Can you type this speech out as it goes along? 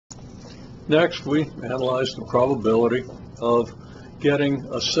Next, we analyze the probability of getting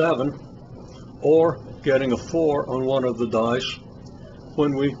a 7 or getting a 4 on one of the dice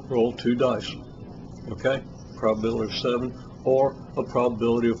when we roll 2 dice. Okay? Probability of 7 or a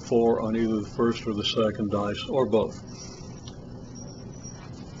probability of 4 on either the first or the second dice, or both.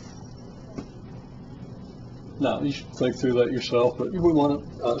 Now, you should think through that yourself, but we want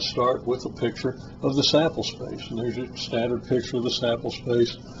to start with a picture of the sample space. And there's your standard picture of the sample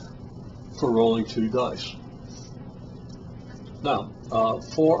space for rolling 2 dice. Now,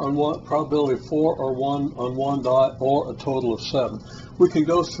 4 on one, probability of 4 or 1 on one die, or a total of 7. We can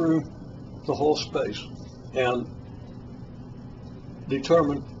go through the whole space and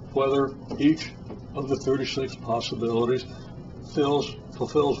determine whether each of the 36 possibilities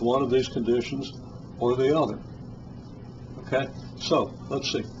fulfills one of these conditions or the other. Okay, so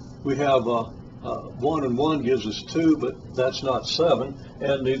let's see. We have 1 and 1 gives us 2, but that's not 7,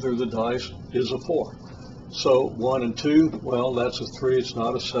 and neither of the dice is a 4. So 1 and 2, well, that's a 3, it's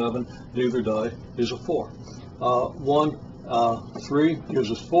not a 7, neither die is a 4. 1, 3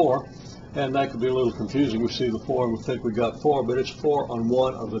 gives us 4, and that could be a little confusing. We see the 4 and we think we got 4, but it's 4 on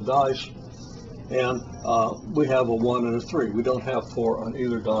one of the dice, and we have a 1 and a 3. We don't have 4 on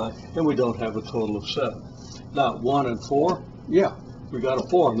either die, and we don't have a total of 7. Now, 1 and 4, yeah, we got a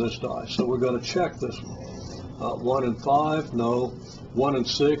 4 on this die, so we're going to check this one. 1 and 5, no. 1 and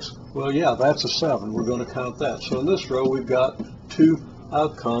 6, well, yeah, that's a 7. We're going to count that. So in this row, we've got 2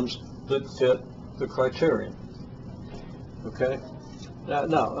 outcomes that fit the criterion. Okay?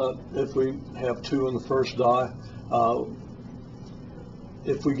 Now, if we have 2 on the first die,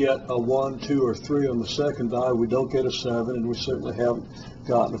 if we get a 1, 2, or 3 on the second die, we don't get a 7, and we certainly haven't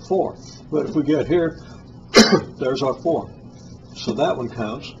gotten a 4. But if we get here, there's our 4. So that one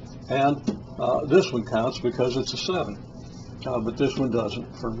counts, and this one counts because it's a 7. But this one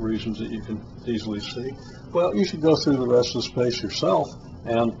doesn't, for reasons that you can easily see. Well, you should go through the rest of the space yourself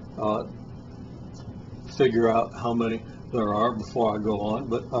and figure out how many there are before I go on,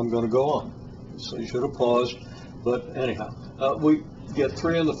 but I'm going to go on. So you should have paused, but anyhow. We get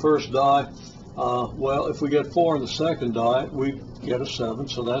 3 on the first die. Well, if we get 4 on the second die, we get a 7,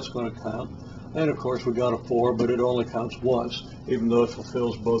 so that's going to count. And of course we got a 4, but it only counts once, even though it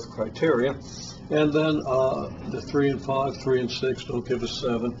fulfills both criteria. And then the 3 and 5, 3 and 6 don't give us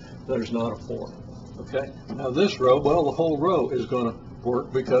 7. There's not a 4. Okay. Now this row, well, the whole row is going to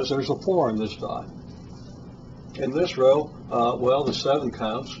work because there's a 4 in this die. In this row, well, the 7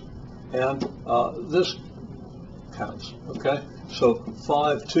 counts, and this counts. Okay. So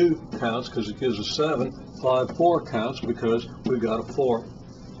 5, 2 counts because it gives us 7. 5, 4 counts because we've got a 4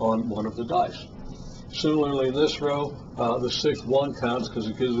 on one of the dice. Similarly, in this row, the 6, 1 counts because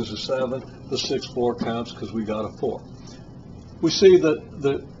it gives us a 7. The 6, 4 counts because we got a 4. We see that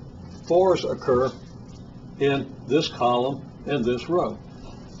the 4s occur in this column and this row.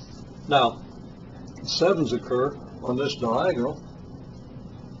 Now, 7s occur on this diagonal,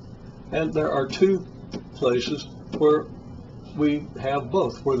 and there are 2 places where we have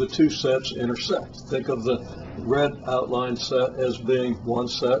both, where the 2 sets intersect. Think of the red outline set as being one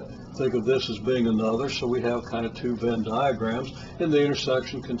set. Think of this as being another. So we have kind of 2 Venn diagrams, and the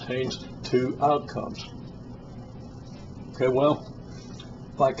intersection contains 2 outcomes. Okay, well,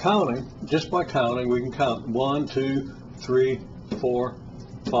 by counting, just by counting, we can count 1, 2, 3, 4,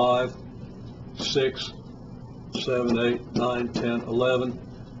 5, 6, 7, 8, 9, 10, 11,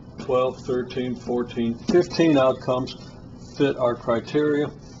 12, 13, 14, 15 outcomes fit our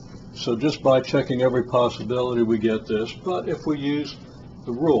criteria. So just by checking every possibility, we get this. But if we use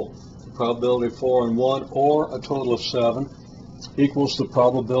the rule, the probability of 4 on 1 or a total of 7 equals the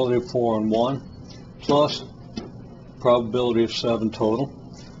probability of 4 on 1 plus probability of 7 total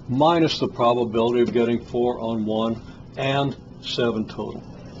minus the probability of getting 4 on 1 and 7 total.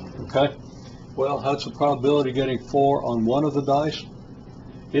 Okay? Well, how's the probability of getting 4 on one of the dice?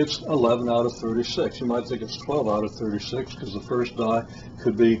 It's 11 out of 36. You might think it's 12 out of 36 because the first die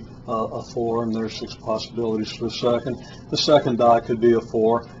could be a 4, and there are 6 possibilities for the second. The second die could be a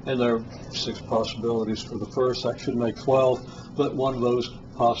 4, and there are 6 possibilities for the first. That should make 12, but one of those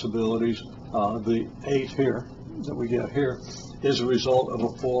possibilities, the 8 here that we get here, is a result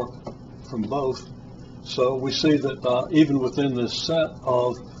of a 4 from both. So we see that even within this set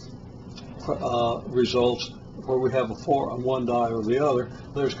of results, where we have a 4 on one die or the other,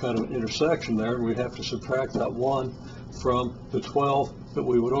 there's kind of an intersection there, and we have to subtract that 1 from the 12 that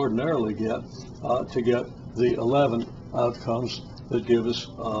we would ordinarily get to get the 11 outcomes that give us,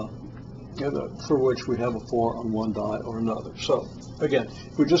 for which we have a 4 on one die or another. So Again,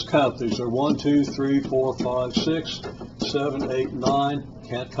 if we just count these, they're 1, 2, 3, 4, 5, 6, 7, 8, 9.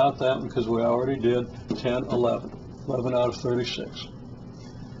 Can't count that one because we already did. 10, 11. 11 out of 36.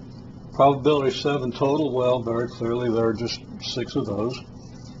 Probability 7 total, well, very clearly there are just 6 of those.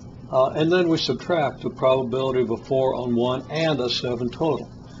 And then we subtract the probability of a 4 on 1 and a 7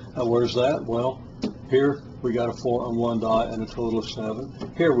 total. Now where's that? Well, here we got a 4 on one die and a total of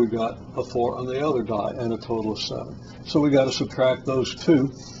 7. Here we got a 4 on the other die and a total of 7. So we got to subtract those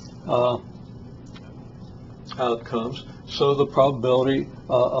two outcomes. So the probability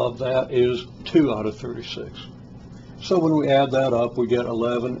of that is 2 out of 36. So when we add that up, we get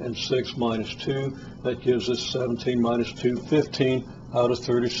 11 and 6 minus 2. That gives us 17 minus 2, 15 out of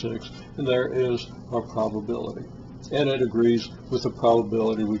 36. And there is our probability. And it agrees with the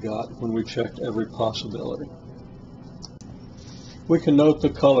probability we got when we checked every possibility. We can note the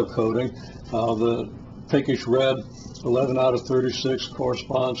color coding. The pinkish red, 11 out of 36,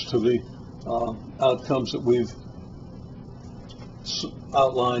 corresponds to the outcomes that we've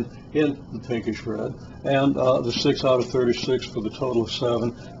outlined in the pinkish red, and the 6 out of 36 for the total of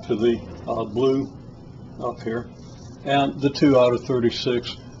 7 to the blue up here, and the 2 out of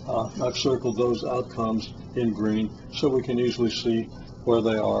 36, I've circled those outcomes in green so we can easily see where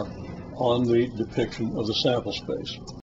they are on the depiction of the sample space.